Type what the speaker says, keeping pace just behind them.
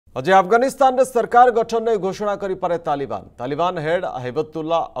आज अफगानिस्तान रे सरकार गठन ने घोषणा करि पारे तालिबान। तालिबान हेड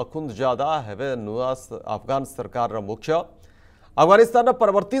हिबतुल्ला अखुंदजादा हेबे नुआ अफगान सरकार मुख्य। अफगानिस्तान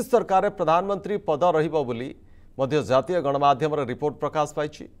परवर्ती सरकार प्रधानमंत्री पद रहिबो बोली मध्य जातीय गणमाध्यम रिपोर्ट प्रकाश पाई।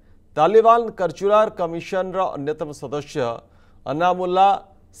 तालिबान कर्चुलार कमिशन अन्यतम सदस्य अनामुल्ला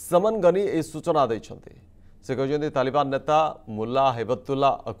समनगनी ए सूचना दैछन्ते। से कहते तालिबान नेता मुल्ला हिबतुल्ला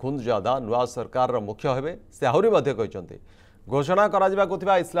अखुंदजादा नुआ सरकार मुख्य हेबे। से आहुरी मध्य कहते घोषणा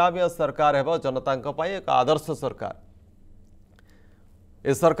करा इस्लामीय सरकार है जनता एक आदर्श सरकार।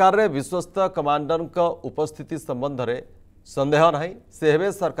 ए सरकार रे विश्वस्त कमांडर उपस्थिति संबंध में संदेह नहीं। से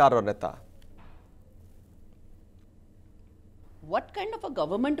हेबे सरकार नेता। What kind of a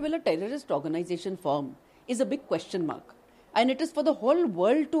government will a terrorist organization form is a big question mark, and it is for the whole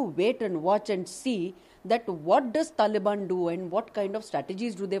world to wait and watch and see that what does Taliban do and what kind of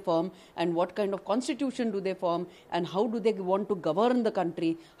strategies do they form and what kind of constitution do they form and how do they want to govern the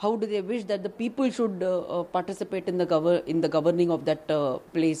country, how do they wish that the people should participate in the governing of that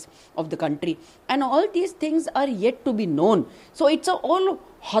place of the country, and all these things are yet to be known. So it's a all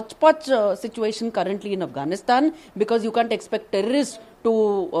hodgepodge situation currently in Afghanistan, because you can't expect terrorists to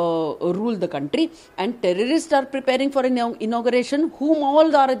rule the country, and terrorists are preparing for an inauguration. Whom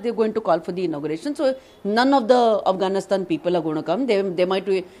all are they going to call for the inauguration? So none of the Afghanistan people are going to come. They might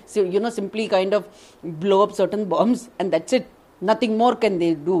simply kind of blow up certain bombs and that's it. Nothing more can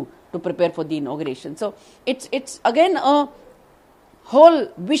they do to prepare for the inauguration. So it's again a whole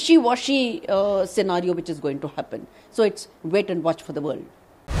wishy-washy scenario which is going to happen. So it's wait and watch for the world.